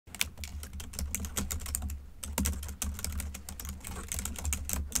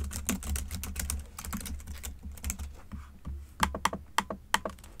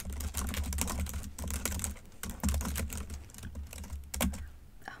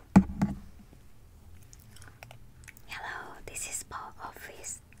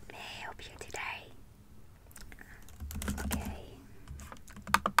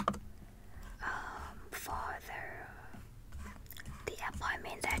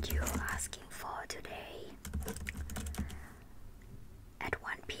today at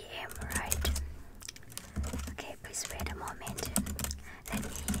 1 p.m. right? Okay, please wait a moment. Let me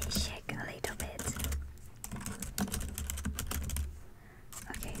check a little bit.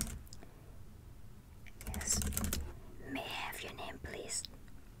 Okay. Yes. May I have your name, please?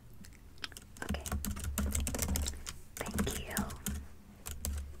 Okay. Thank you.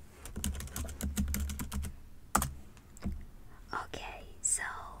 Okay, so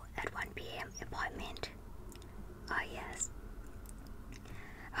at 1 p.m. appointment. Oh yes.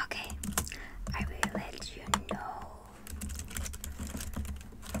 Okay, I will let you know.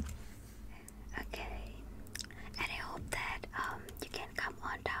 Okay, and I hope that you can come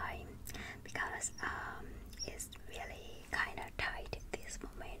on time because it's really kind of tight at this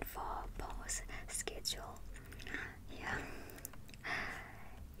moment for Paul's schedule. Yeah.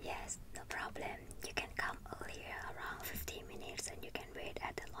 Yes, no problem. You can come earlier, around 15 minutes, and you can wait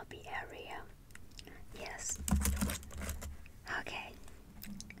at the lobby area. Yes. Okay.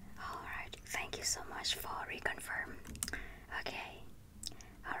 Alright. Thank you so much for reconfirm. Okay.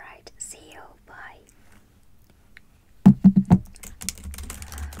 Alright. See you. Bye.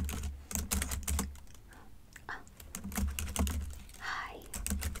 Hi.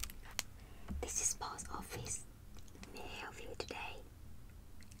 This is Paul's office. May I help you today?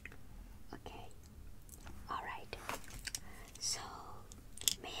 Okay. Alright. So,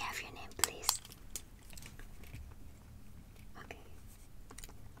 may I have your name, please? Okay.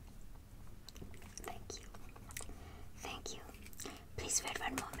 Thank you. Thank you. Please wait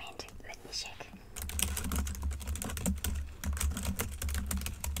one moment. Let me check.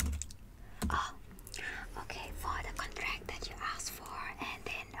 Oh, okay. For the contract that you asked for, and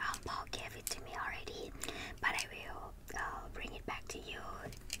then Paul gave it to me already, but I will bring it back to you.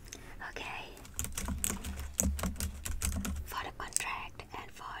 Okay. For the contract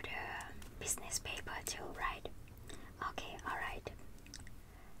and for the business paper too, right? Okay, alright.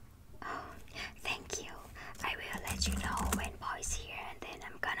 Oh, thank you. I will let you know when Paul is here, and then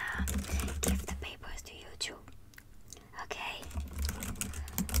I'm gonna give the papers to you too. Okay?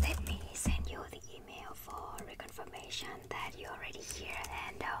 Let me send you the email for reconfirmation that you're already here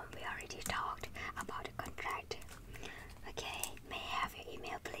and we already talked about the contract. Okay, may I have your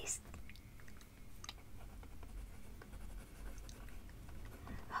email, please?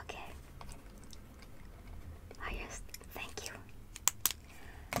 Okay. Oh yes, thank you.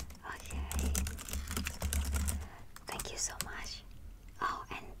 Okay. Thank you so much. Oh,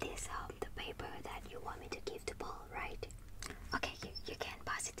 and this the paper that you want me to give to Paul, right? Okay, you can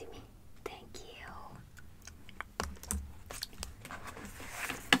pass it to me. Thank you.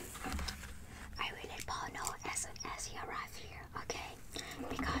 I will let Paul know as soon as he arrives here, okay?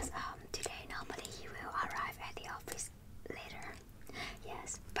 Because today normally he will arrive at the office later.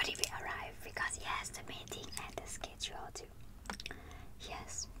 Yes, but he will arrive because he has the meeting and the schedule too.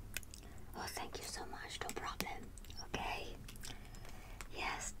 Yes. Oh, thank you so much. No problem. Okay.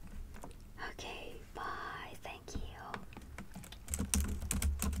 Yes. Okay. Bye. Thank you.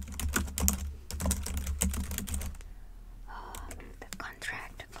 The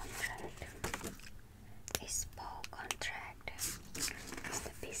contract. Is Paul contract. It's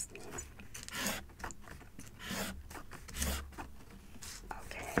the business.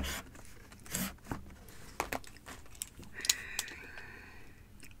 Okay.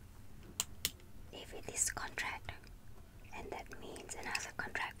 If it is contract, and that means another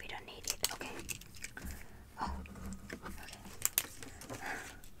contract, we don't need it. Okay. Oh. Okay.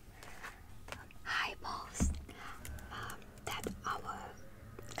 Hi, boss. That our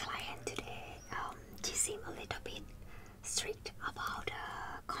client today, she seemed a little bit strict about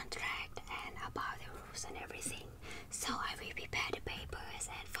the contract and about the rules and everything. So I will prepare the papers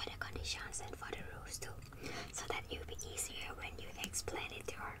and for the conditions and for the rules too, so that it will be easier when you explain it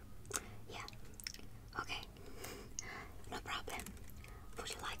to her. Yeah. Okay. No problem. Would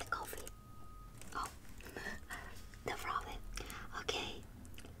you like a coffee? Oh. No problem. Okay.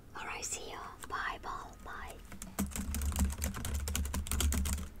 Alright, see you. Bye, Paul. Bye.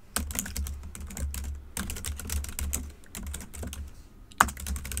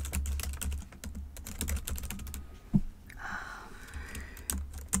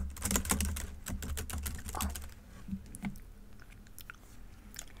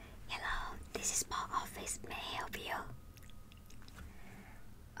 Hello, this is Paul office. May I help you?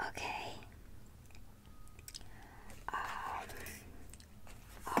 Okay.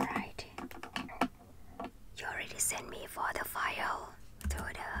 Alright. You already sent me for the file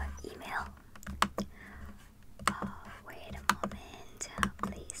through the email. Wait a moment,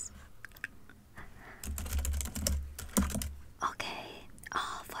 please. Okay.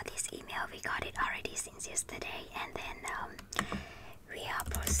 For this email we got it already since yesterday, and then we are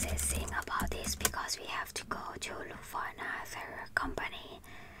processing about this because we have to go to look for another company.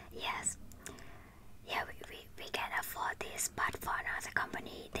 Yes, yeah, we can afford this, but for another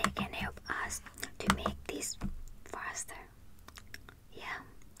company they can help us to make this faster. Yeah.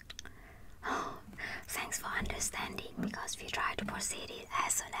 Oh, thanks for understanding, because we try to proceed it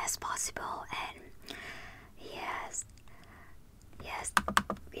as soon as possible, and yes,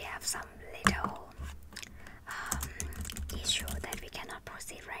 we have some little issue that we cannot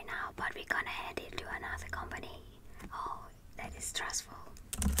proceed right now, but we're gonna hand it to another company. Oh, that is stressful.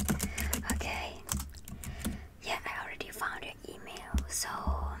 Okay. Yeah, I already found your email. So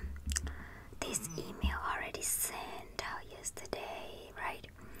this email already sent yesterday, right?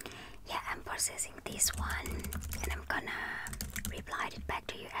 Yeah, I'm processing this one, and I'm gonna reply it back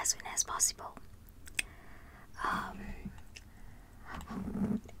to you as soon as possible.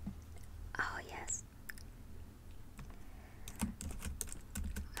 Oh yes.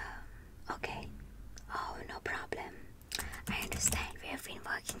 Okay. Oh, no problem. I understand. We have been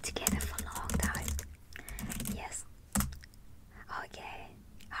working together for a long time. Yes. Okay.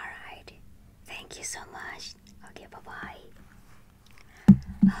 Alright. Thank you so much. Okay, bye-bye.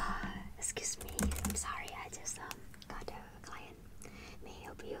 Excuse me. I'm sorry. I just got a client. May I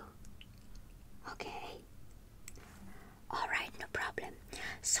help you? Okay. Alright, no problem.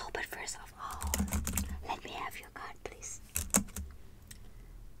 So, but first of all, let me have your card, please.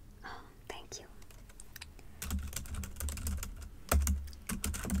 Oh, thank you.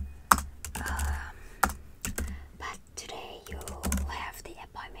 But today you have the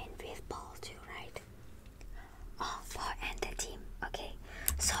appointment with Paul too, right? Oh, Paul and the team. Okay.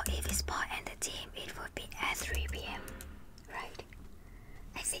 So if it's Paul and the team, it would be at 3 p.m. Right?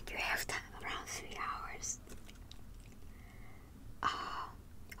 I think you have time around 3 hours.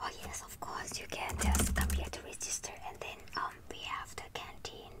 Oh yes, of course. You can just come here to register, and then we have the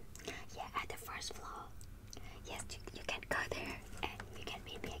canteen. Yeah, at the first floor. Yes, you can go there, and you can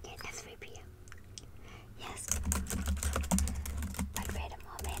meet me again at 3 p.m. Yes. But wait a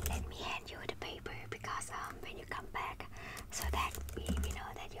moment, let me hand you the paper, because when you come back, so that we know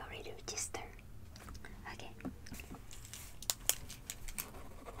that you already registered. Okay.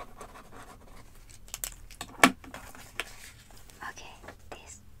 Okay,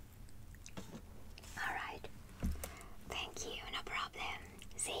 this. Alright. Thank you, no problem.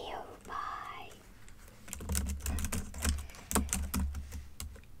 See you. Bye.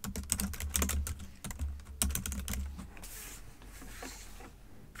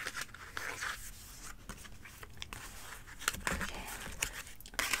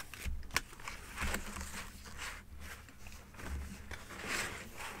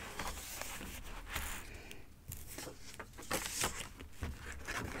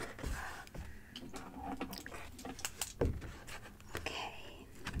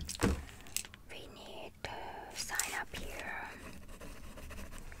 We need to sign up here.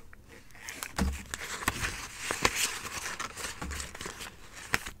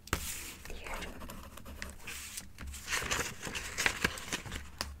 Here.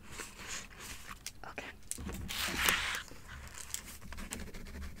 Okay.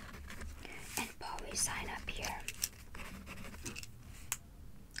 And Paul will sign up here.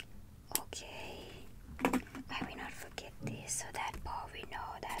 Okay. I will not forget this, so that Paul will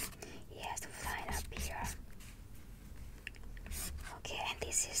know that he has to sign up here. Okay, and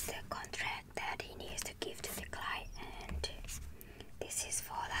this is the contract that he needs to give to the client. This is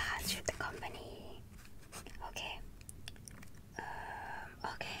for the company. Okay.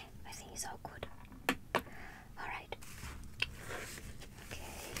 Okay, I think it's all good. Alright.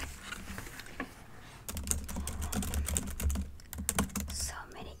 Okay. So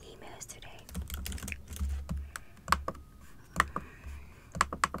many emails today.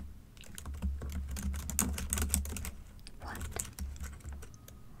 What?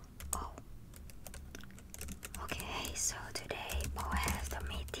 Oh. Okay, so today Paul has the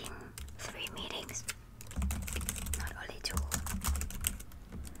meeting, 3 meetings, not only 2.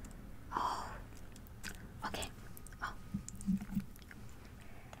 Oh. Okay. Oh.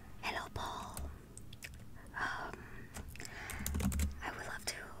 Hello, Paul. I would love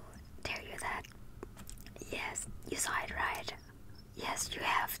to tell you that, yes, you saw it right. Yes, you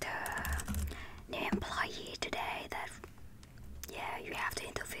have the new employee today that, yeah, you have to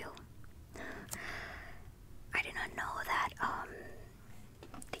interview. I did not know that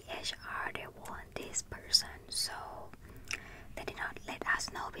the HR, they want this person, so they did not let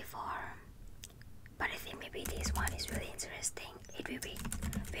us know before. But I think maybe this one is really interesting. It will be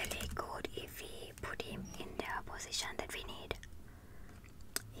really good if we put him in the position that we need.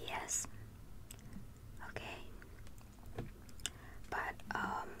 Yes.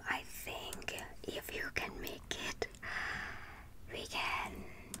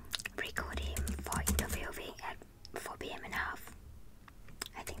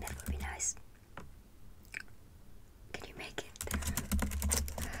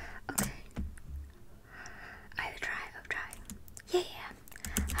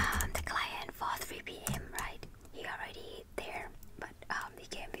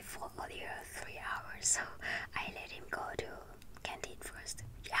 so I let him go to canteen first.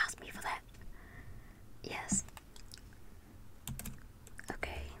 He asked me for that. Yes.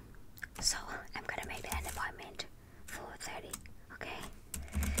 Okay. So I'm gonna make an appointment for 30. Okay.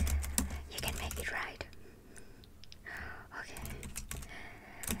 You can make it right. Okay.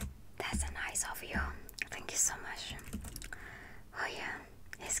 That's a nice of you. Thank you so much. Oh yeah,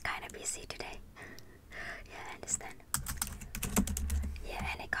 it's kind of busy today. Yeah, I understand. Yeah,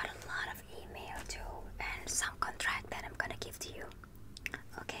 and I got a lot of email too, and some contract that I'm gonna give to you.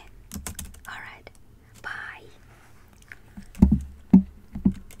 Okay. Alright. Bye.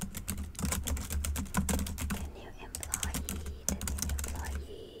 The new employee.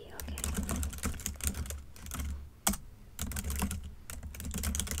 Okay.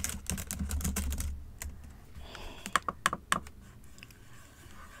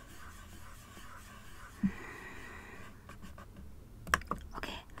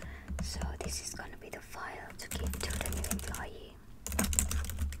 Okay, so this is gonna be the file to give to the new employee.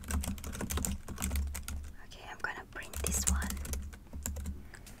 Okay, I'm gonna print this one.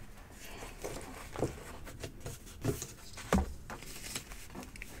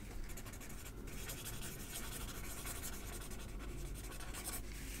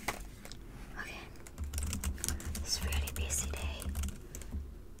 Okay, it's really busy day.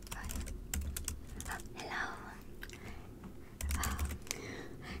 Hello.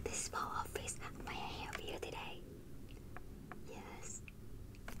 This is my office. May I help you today? Yes.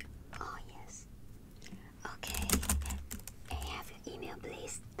 Oh, yes. Okay. May I have your email,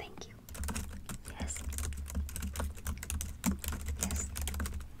 please? Thank you. Yes. Yes.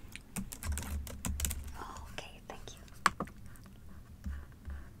 Okay, thank you.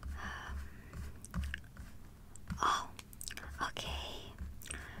 Oh, okay.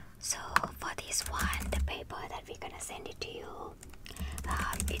 So for this one, the paper that we're gonna send it to you,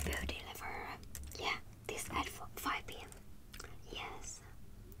 it will deliver, yeah, this at 5 p.m. Yes.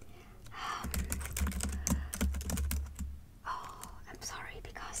 Oh, I'm sorry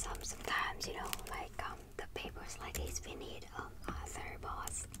because sometimes, you know, like the papers like this, we need other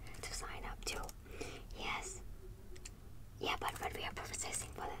boss to sign up to. Yes. Yeah, but we are processing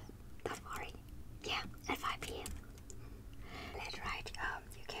for that. Don't worry. Yeah, at 5 p.m. That's right.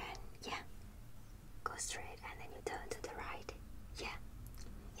 You can, yeah, go straight and then you turn to the right. Yeah,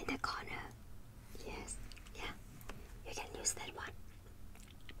 in the corner. Yes. Yeah, you can use that one.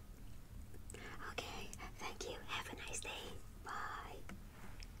 Okay, thank you. Have a nice day. Bye.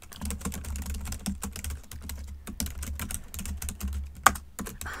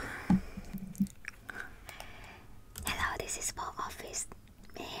 Hello, this is Paul Office.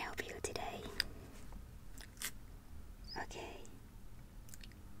 May I help you today? Okay.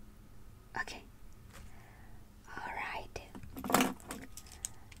 Okay. Alright.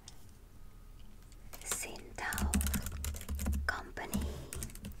 Sintao Company.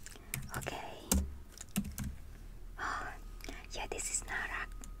 Okay. Oh, yeah, this is Narak,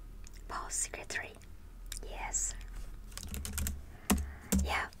 Office Secretary. Yes.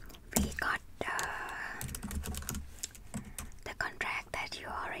 Yeah, we got the contract that you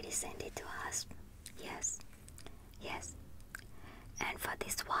already sent it to us. Yes. Yes. And for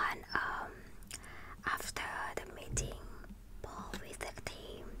this one, after the meeting, Paul with the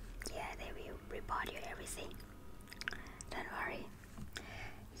team, yeah, they will report you everything. Don't worry.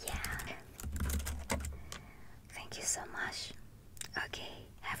 Yeah. Thank you so much. Okay,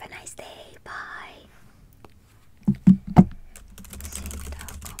 have a nice day. Bye.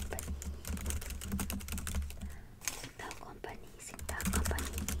 Sintao Company. Sintao Company.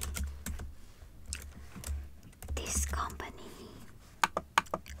 This company.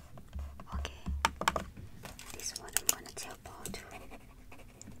 Okay. This one I'm gonna tell Paul too.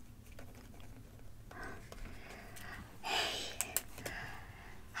 Hey,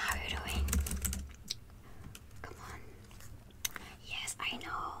 how are you doing? Come on. Yes, I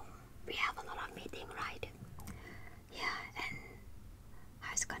know. We have a lot of meeting, right? Yeah, and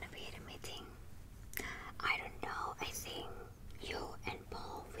how's gonna be the meeting? I don't know. I think you and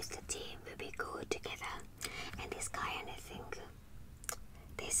Paul with the team will be good together. And this guy, and I think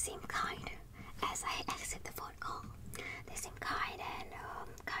they seem kind. As I accept the phone call, they seem kind and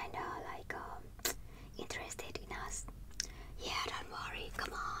kinda like interested in us. Yeah, don't worry.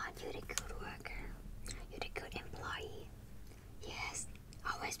 Come on, you're a good worker. You're a good employee. Yes,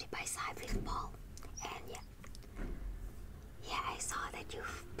 always be by side with Paul. And yeah, I saw that you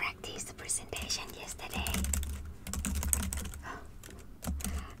practiced the presentation yesterday.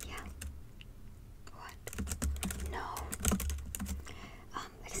 Yeah. What? No.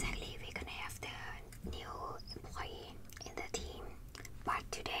 Exactly. We're gonna have the new employee in the team, but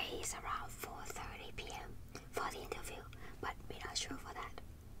today today is around 4:30 p.m. for the interview, but we're not sure for that.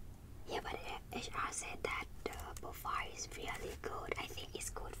 Yeah, but HR said that the profile is really good. I think it's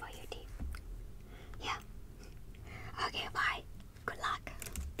good for your team. Yeah. Okay, bye. Good luck.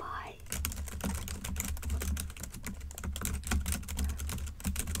 Bye.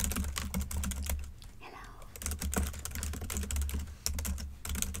 Hello.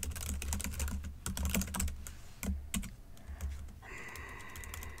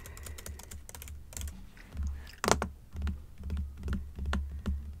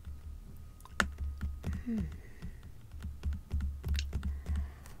 Hmm.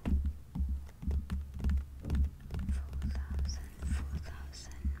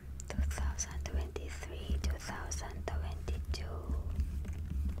 2023, 2022,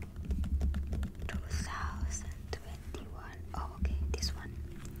 2021. Oh, okay, this one.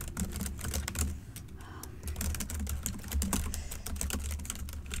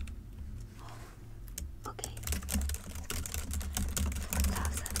 Okay.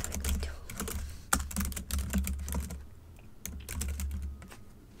 2022.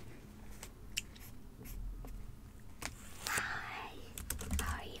 Hi,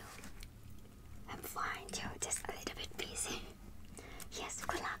 how are you? I'm fine too, just a little bit busy. Yes,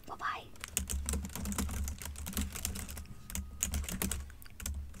 good luck, bye bye.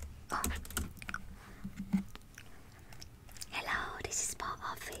 Oh. Hello, this is Paul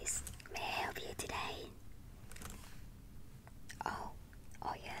Office. May I help you today? Oh,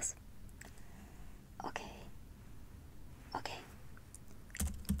 yes. Okay.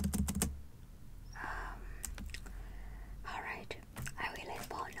 Alright, I will let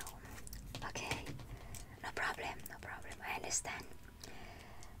Paul know. Okay, no problem, I understand.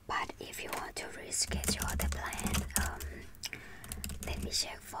 But if you want to reschedule the plan, let me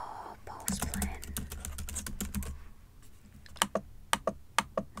check for Paul's plan.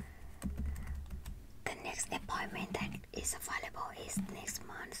 The next appointment that is available is next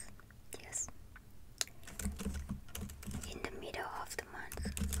month. Yes. In the middle of the month.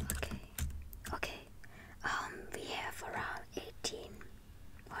 Okay. We have around 18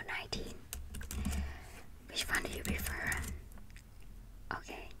 or 19. Which one do you prefer?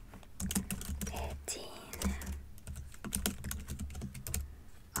 Okay. 18.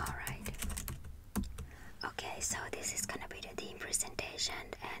 Alright. Okay, so this is gonna be the team presentation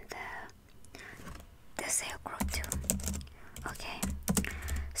and the sale group too. Okay.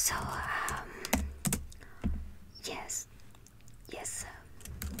 So yes.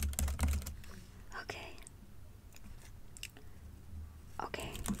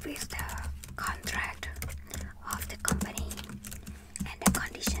 Okay, with the contract of the company and the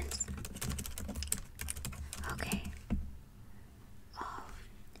conditions. Okay.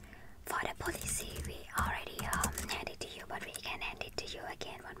 For the policy, we already handed to you, but we can hand it to you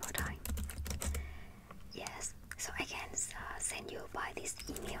again one more time. Yes, so I can send you by this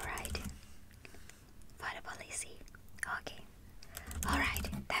email, right? For the policy. Okay. Alright,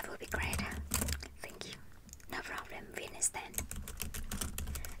 that would be great. Thank you. No problem, we understand.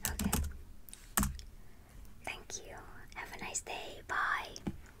 Okay. Thank you. Have a nice day. Bye.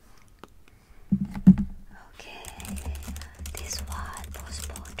 Okay. This one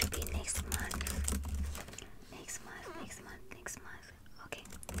postponed to be next month. Next month. Okay,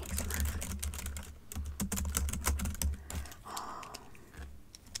 next month. Oh,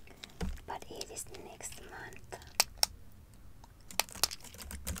 but it is next month.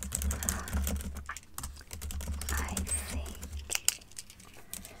 I think.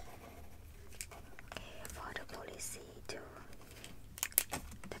 Okay, for the policy too.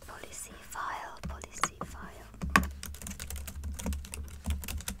 The policy file.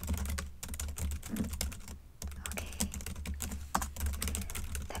 Okay,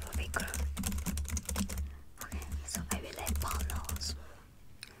 that would be good. Okay, so I will let Paul know.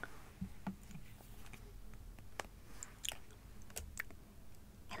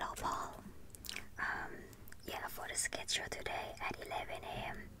 Hello, Paul. Yeah, for the schedule today at 11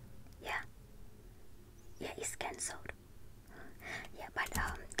 a.m. Yeah, it's cancelled. Yeah, but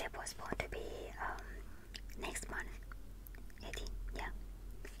they postponed to be next month, 18. Yeah.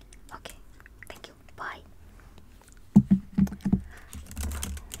 Okay. Thank you. Bye.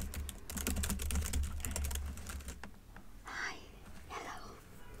 Hi. Hello.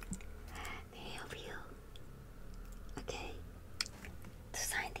 May I help you? Okay. To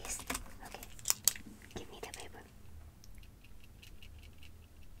sign this. Okay. Give me the paper.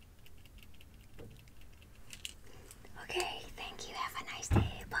 Okay. Thank you. Have a nice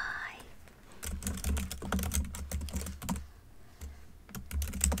day. Bye.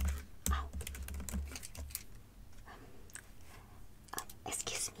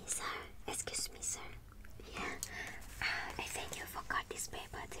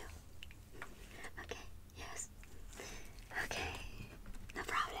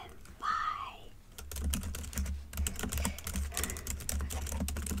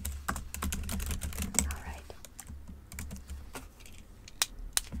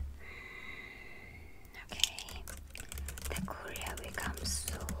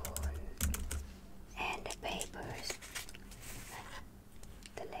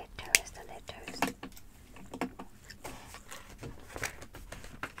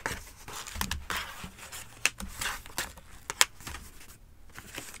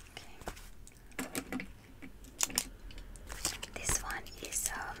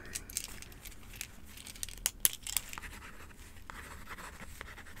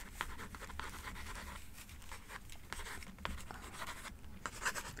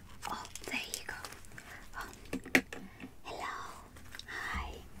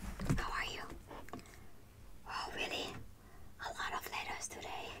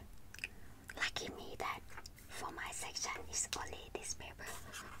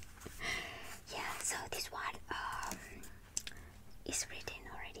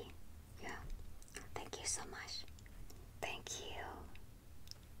 you so much. Thank you.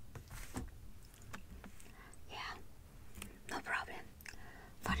 Yeah, no problem.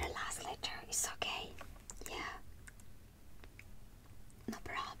 For the last letter, it's okay. Yeah, no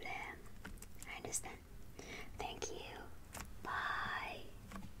problem. I understand. Thank you. Bye.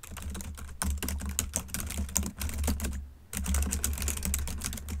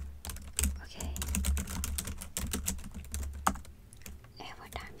 Okay. Hey,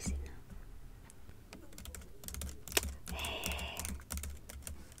 what time is it now? Hey.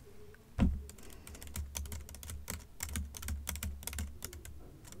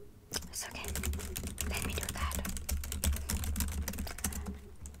 It's okay. Let me do that.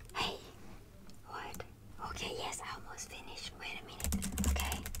 Hey. What? Okay, yes, I almost finished. Wait a minute.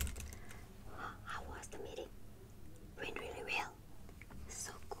 Okay. How was the meeting? Went really well.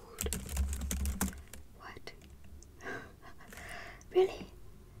 So good. What? Really?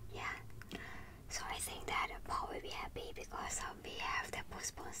 Yeah. So I think that Paul will be happy because we have the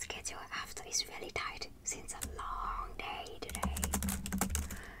postponed schedule after it's really tight since a long day today.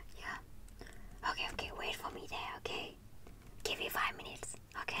 Yeah. Okay, wait for me there, okay? Give me 5 minutes,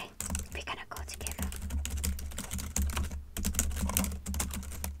 okay? We're gonna go together.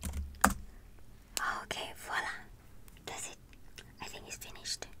 Okay, voila. That's it. I think it's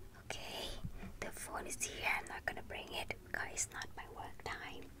finished. Okay. The phone is here. I'm not gonna bring it because it's not